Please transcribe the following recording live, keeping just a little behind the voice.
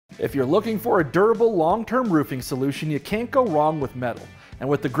If you're looking for a durable, long-term roofing solution, you can't go wrong with metal. And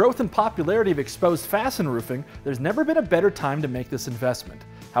with the growth and popularity of exposed fasten roofing, there's never been a better time to make this investment.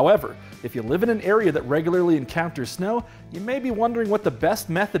 However, if you live in an area that regularly encounters snow, you may be wondering what the best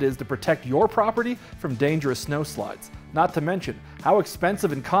method is to protect your property from dangerous snow slides. Not to mention, how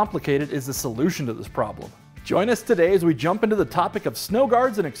expensive and complicated is the solution to this problem? Join us today as we jump into the topic of snow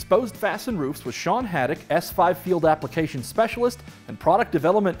guards and exposed fasten roofs with Shawn Haddock, S5 Field Application Specialist, and Product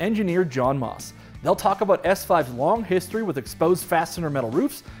Development Engineer John Moss. They'll talk about S5's long history with exposed fastener metal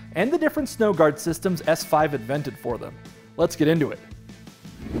roofs and the different snow guard systems S5 invented for them. Let's get into it.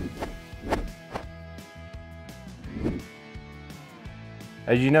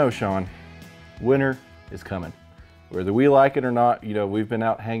 As you know, Shawn, winter is coming. Whether we like it or not, we've been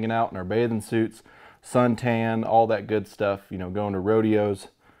out hanging out in our bathing suits, suntan, all that good stuff, going to rodeos.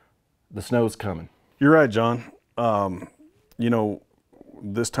 The snow's coming. You're right, John.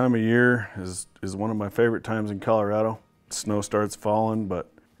 This time of year is one of my favorite times in Colorado. Snow starts falling,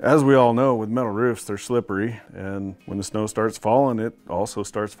 but as we all know, with metal roofs, they're slippery. And when the snow starts falling, it also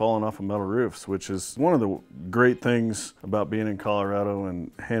starts falling off of metal roofs, which is one of the great things about being in Colorado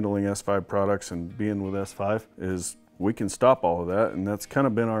and handling S5 products and being with S5 is we can stop all of that. And that's kind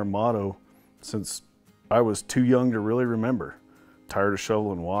of been our motto since I was too young to really remember. Tired of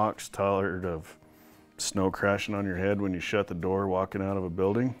shoveling walks, tired of snow crashing on your head when you shut the door walking out of a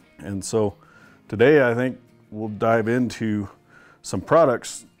building. And so today I think we'll dive into some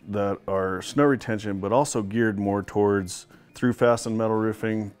products that are snow retention, but also geared more towards through fastened metal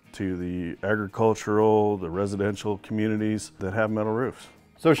roofing to the agricultural, the residential communities that have metal roofs.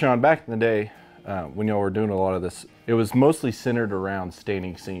 So Shawn, back in the day, when y'all were doing a lot of this, it was mostly centered around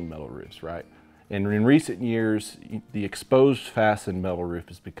standing seam metal roofs, right? And in recent years, the exposed fastened metal roof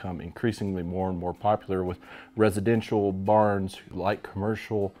has become increasingly more and more popular with residential, barns, light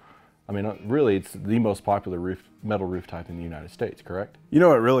commercial. I mean, really, it's the most popular metal roof type in the United States, correct? It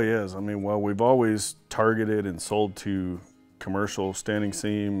really is. I mean, well, we've always targeted and sold to commercial standing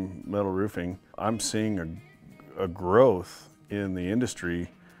seam metal roofing. I'm seeing a growth in the industry,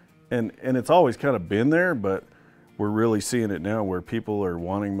 and it's always kind of been there, but we're really seeing it now where people are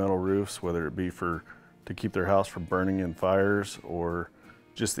wanting metal roofs, whether it be to keep their house from burning in fires or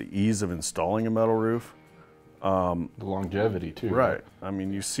just the ease of installing a metal roof. The longevity too. Right. I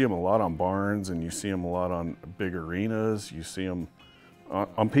mean, you see them a lot on barns and you see them a lot on big arenas. You see them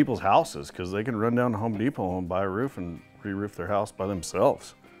on people's houses because they can run down to Home Depot and buy a roof and re-roof their house by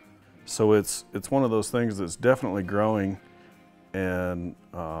themselves. So it's one of those things that's definitely growing and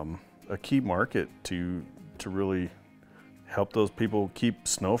a key market to really help those people keep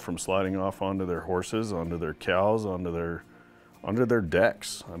snow from sliding off onto their horses, onto their cows, onto their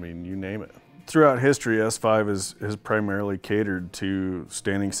decks. I mean, you name it. Throughout history, S5 has primarily catered to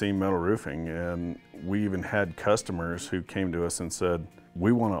standing seam metal roofing, and we even had customers who came to us and said,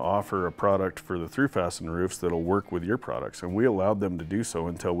 we want to offer a product for the through fasten roofs that'll work with your products. And we allowed them to do so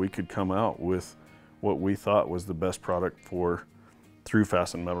until we could come out with what we thought was the best product for through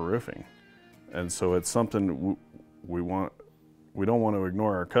fasten metal roofing. And so it's something we don't want to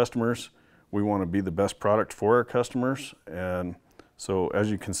ignore our customers. We want to be the best product for our customers. And so as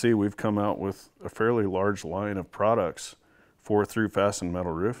you can see, we've come out with a fairly large line of products for through fasten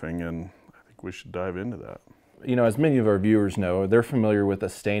metal roofing, and I think we should dive into that. As many of our viewers know, they're familiar with a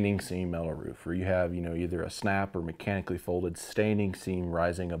standing seam metal roof where you have, either a snap or mechanically folded standing seam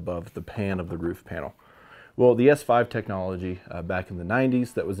rising above the pan of the roof panel. Well, the S5 technology back in the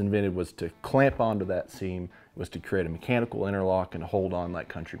 90s that was invented was to clamp onto that seam, was to create a mechanical interlock and hold on like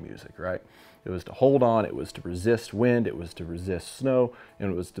country music, right? It was to hold on, it was to resist wind, it was to resist snow,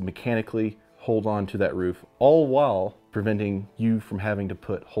 and it was to mechanically hold on to that roof, all while preventing you from having to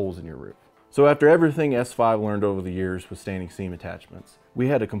put holes in your roof. So after everything S5 learned over the years with standing seam attachments, we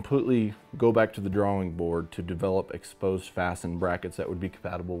had to completely go back to the drawing board to develop exposed fasten brackets that would be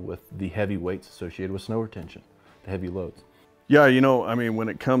compatible with the heavy weights associated with snow retention, the heavy loads. Yeah, I mean, when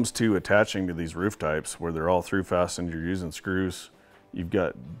it comes to attaching to these roof types where they're all through fastened, you're using screws, you've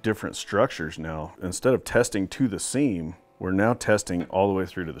got different structures now. Instead of testing to the seam, we're now testing all the way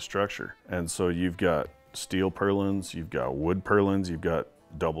through to the structure. And so you've got steel purlins, you've got wood purlins, you've got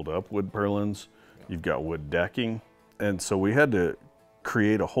doubled up wood purlins, you've got wood decking. And so we had to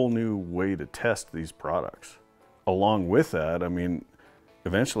create a whole new way to test these products. Along with that, I mean,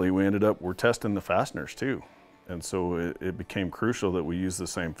 eventually we're testing the fasteners too. And so it became crucial that we use the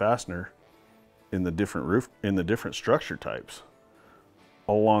same fastener in the different structure types.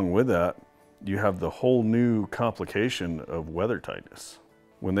 Along with that, you have the whole new complication of weather tightness.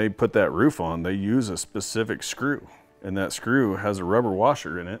 When they put that roof on, they use a specific screw. And that screw has a rubber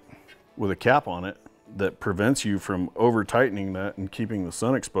washer in it with a cap on it that prevents you from over tightening that and keeping the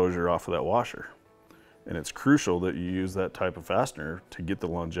sun exposure off of that washer. And it's crucial that you use that type of fastener to get the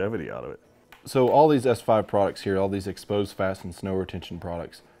longevity out of it. So all these S5 products here, all these exposed fastened snow retention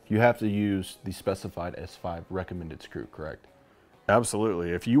products, you have to use the specified S5 recommended screw, correct?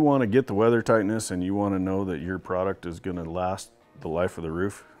 Absolutely. If you want to get the weather tightness and you want to know that your product is going to last the life of the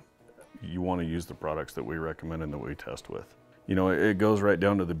roof, you want to use the products that we recommend and that we test with. You know, it goes right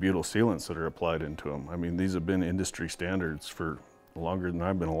down to the butyl sealants that are applied into them. I mean, these have been industry standards for longer than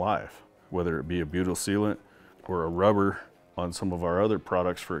I've been alive, whether it be a butyl sealant or a rubber on some of our other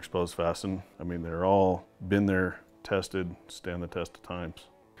products for exposed fasten. I mean, they're all been there, tested, stand the test of times.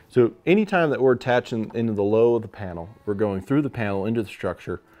 So anytime that we're attaching into the low of the panel, we're going through the panel into the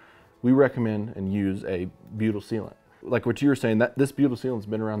structure, we recommend and use a butyl sealant. Like what you were saying, that this butyl sealant's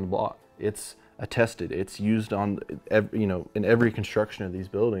been around the block. It's attested. It's used on, in every construction of these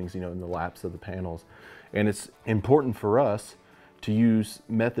buildings, in the laps of the panels. And it's important for us to use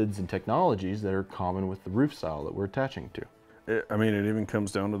methods and technologies that are common with the roof style that we're attaching to. It even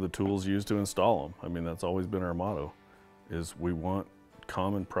comes down to the tools used to install them. I mean, that's always been our motto, is we want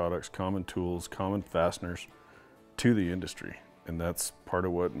common products, common tools, common fasteners to the industry. And that's part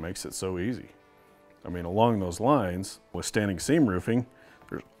of what makes it so easy. I mean, along those lines, with standing seam roofing,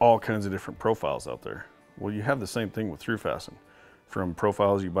 there's all kinds of different profiles out there. Well, you have the same thing with through fasten. From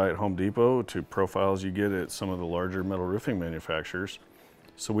profiles you buy at Home Depot to profiles you get at some of the larger metal roofing manufacturers.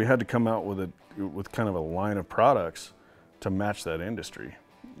 So we had to come out with kind of a line of products to match that industry.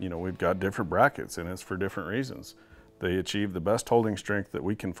 We've got different brackets and it's for different reasons. They achieve the best holding strength that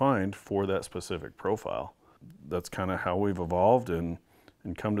we can find for that specific profile. That's kind of how we've evolved and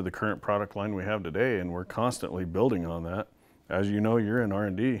come to the current product line we have today, and we're constantly building on that. As you know, you're in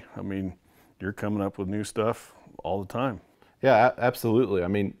R&D. I mean, you're coming up with new stuff all the time. Yeah, absolutely. I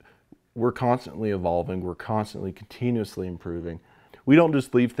mean, we're constantly evolving. We're constantly, continuously improving. We don't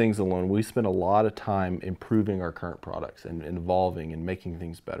just leave things alone. We spend a lot of time improving our current products and evolving and making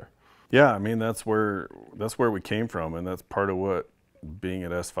things better. Yeah, I mean, that's where we came from, and that's part of what being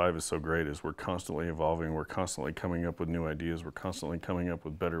at S5 is so great, is we're constantly evolving. We're constantly coming up with new ideas. We're constantly coming up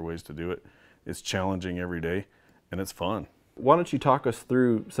with better ways to do it. It's challenging every day, and it's fun. Why don't you talk us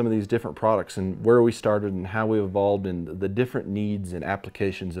through some of these different products and where we started and how we evolved and the different needs and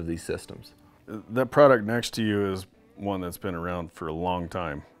applications of these systems? That product next to you is one that's been around for a long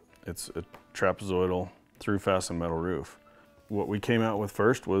time. It's a trapezoidal through fasten metal roof. What we came out with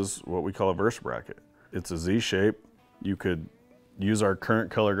first was what we call a Versa bracket. It's a Z shape. You could use our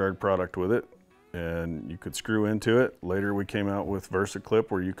current color guard product with it and you could screw into it. Later we came out with Versa clip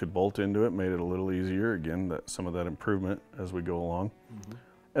where you could bolt into it, made it a little easier. Again, some of that improvement as we go along. Mm-hmm.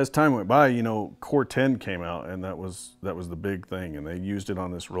 As time went by, Core 10 came out, and that was the big thing, and they used it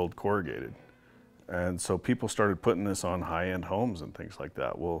on this rolled corrugated. And so people started putting this on high-end homes and things like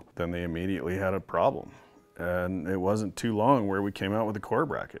that. Well, then they immediately had a problem. And it wasn't too long where we came out with a core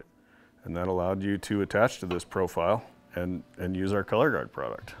bracket, and that allowed you to attach to this profile and use our color guard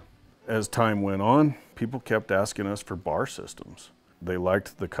product. As time went on, people kept asking us for bar systems. They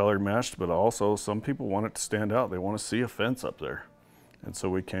liked the color matched, but also some people want it to stand out. They want to see a fence up there. And so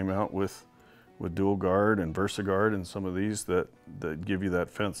we came out with dual guard and Versa guard and some of these that give you that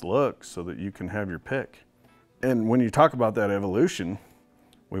fence look so that you can have your pick. And when you talk about that evolution,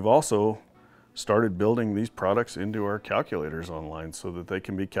 we've also started building these products into our calculators online so that they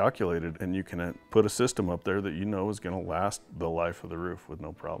can be calculated, and you can put a system up there that is going to last the life of the roof with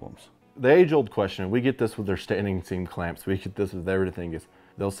no problems. The age-old question, we get this with their standing seam clamps, we get this with everything, is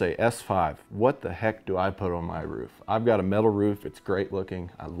they'll say, S5, what the heck do I put on my roof? I've got a metal roof, it's great looking,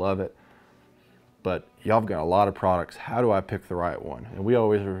 I love it, but y'all have got a lot of products, how do I pick the right one? And we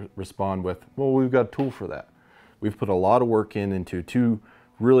always respond with, well, we've got a tool for that. We've put a lot of work into two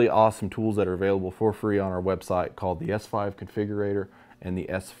really awesome tools that are available for free on our website called the S5 Configurator and the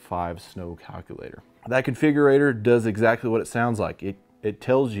S5 Snow Calculator. That configurator does exactly what it sounds like. It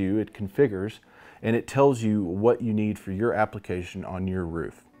tells you, it configures, and it tells you what you need for your application on your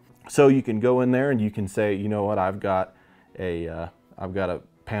roof. So you can go in there and you can say, you know what, I've got a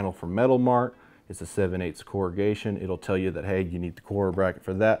panel from Metal Mart. It's a 7/8 corrugation. It'll tell you that, hey, you need the core bracket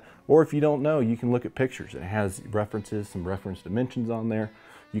for that. Or if you don't know, you can look at pictures. It has references, some reference dimensions on there.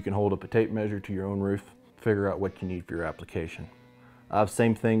 You can hold up a tape measure to your own roof, figure out what you need for your application.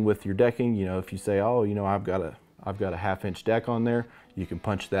 Same thing with your decking. If you say, oh, I've got a 1/2-inch deck on there, you can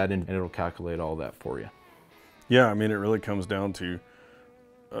punch that in and it'll calculate all that for you. Yeah, I mean, it really comes down to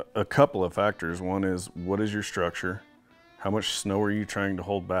a couple of factors. One is, what is your structure? How much snow are you trying to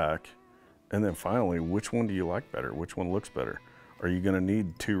hold back? And then finally, which one do you like better? Which one looks better? Are you going to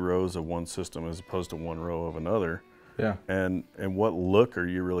need 2 rows of one system as opposed to 1 row of another? Yeah. And what look are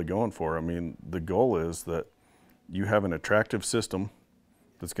you really going for? I mean, the goal is that you have an attractive system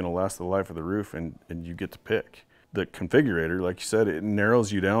that's going to last the life of the roof, and you get to pick. The configurator, like you said, it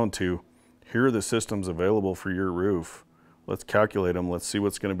narrows you down to, here are the systems available for your roof. Let's calculate them. Let's see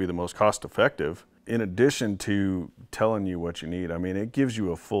what's going to be the most cost effective. In addition to telling you what you need, I mean, it gives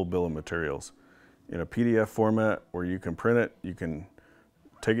you a full bill of materials in a PDF format where you can print it, you can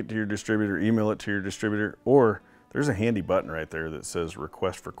take it to your distributor, email it to your distributor, or there's a handy button right there that says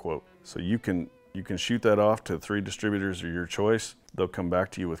request for quote. So you can shoot that off to 3 distributors of your choice. They'll come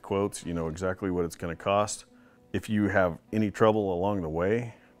back to you with quotes. You know exactly what it's going to cost. If you have any trouble along the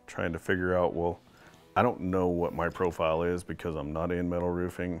way trying to figure out, well, I don't know what my profile is because I'm not in metal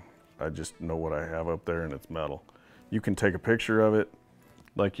roofing. I just know what I have up there and it's metal. You can take a picture of it,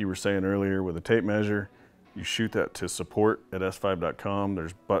 like you were saying earlier, with a tape measure. You shoot that to support@s5.com.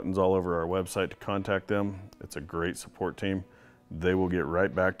 There's buttons all over our website to contact them. It's a great support team. They will get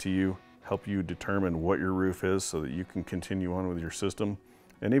right back to you, help you determine what your roof is so that you can continue on with your system,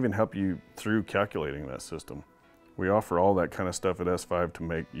 and even help you through calculating that system. We offer all that kind of stuff at S5 to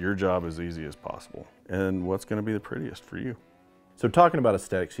make your job as easy as possible and what's going to be the prettiest for you. So talking about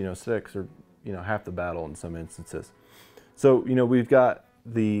aesthetics, aesthetics are, half the battle in some instances. So, we've got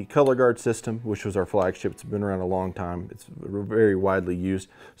the color guard system, which was our flagship. It's been around a long time. It's very widely used.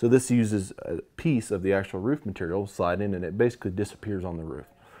 So this uses a piece of the actual roof material, slide in, and it basically disappears on the roof.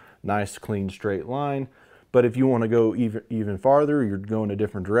 Nice, clean, straight line. But if you want to go even farther, you're going a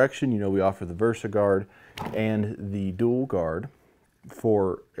different direction, we offer the VersaGuard and the dual guard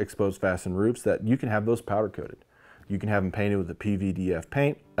for exposed fastened roofs that you can have those powder coated. You can have them painted with a PVDF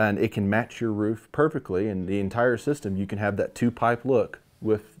paint, and it can match your roof perfectly, and the entire system, you can have that 2-pipe look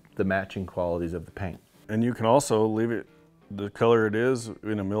with the matching qualities of the paint. And you can also leave it the color it is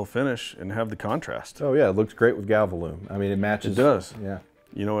in a mill finish and have the contrast. Oh yeah, it looks great with Galvalume. I mean, it matches. It does. Yeah.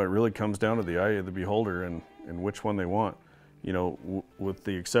 It really comes down to the eye of the beholder and which one they want. With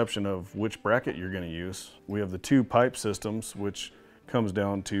the exception of which bracket you're going to use. We have the 2 pipe systems, which comes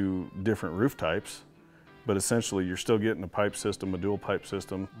down to different roof types, but essentially you're still getting a pipe system, a dual pipe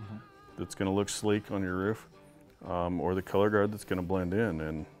system that's going to look sleek on your roof, or the color guard that's going to blend in.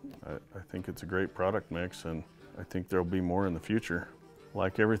 And I think it's a great product mix, and I think there'll be more in the future.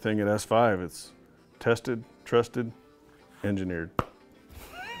 Like everything at S5, it's tested, trusted, engineered.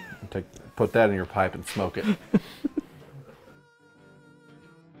 Put that in your pipe and smoke it.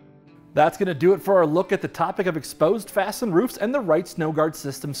 That's going to do it for our look at the topic of exposed fastened roofs and the right snow guard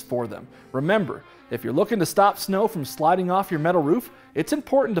systems for them. Remember, if you're looking to stop snow from sliding off your metal roof, it's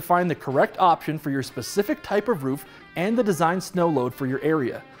important to find the correct option for your specific type of roof and the design snow load for your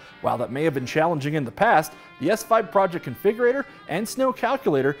area. While that may have been challenging in the past, the S5 Project Configurator and Snow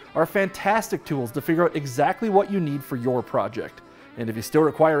Calculator are fantastic tools to figure out exactly what you need for your project. And if you still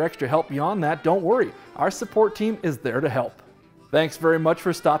require extra help beyond that, don't worry, our support team is there to help. Thanks very much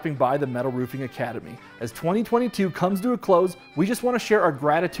for stopping by the Metal Roofing Academy. As 2022 comes to a close, we just want to share our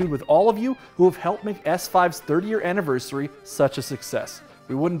gratitude with all of you who have helped make S5's 30-year anniversary such a success.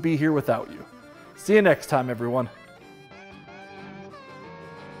 We wouldn't be here without you. See you next time, everyone.